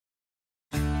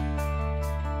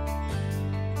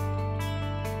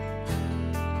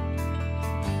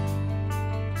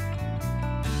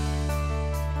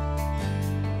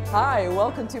Hi,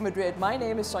 welcome to Madrid. My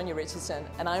name is Sonia Richardson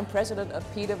and I'm president of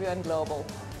PWN Global.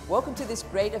 Welcome to this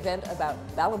great event about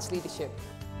balanced leadership.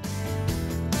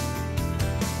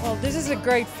 Well, this is a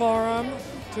great forum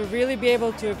to really be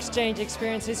able to exchange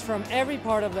experiences from every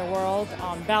part of the world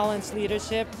on balanced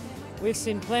leadership. We've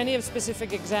seen plenty of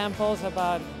specific examples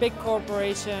about big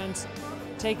corporations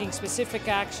taking specific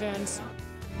actions.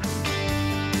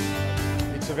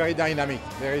 It's very dynamic.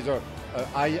 There is a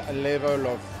high level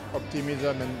of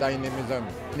optimism and dynamism.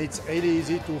 And it's really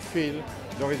easy to feel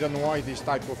the reason why this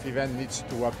type of event needs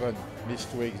to happen, needs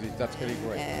to exist. That's really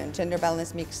great. And gender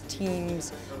balance mixed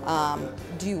teams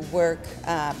do work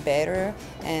better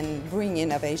and bring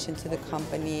innovation to the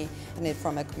company, and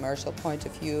from a commercial point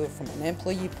of view, from an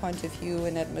employee point of view,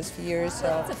 and atmosphere.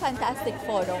 So it's a fantastic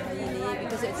forum, really,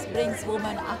 because it brings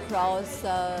women across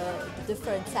the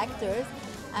different sectors.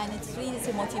 And it's really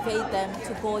to motivate them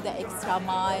to go the extra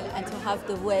mile and to have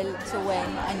the will to win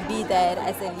and be there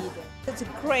as a leader. It's a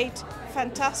great,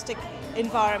 fantastic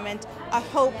environment. I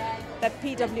hope that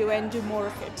PWN do more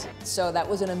of it. So that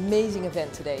was an amazing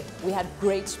event today. We had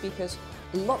great speakers,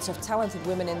 lots of talented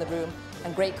women in the room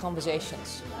and great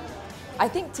conversations. I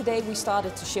think today we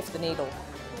started to shift the needle.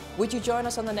 Would you join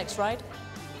us on the next ride?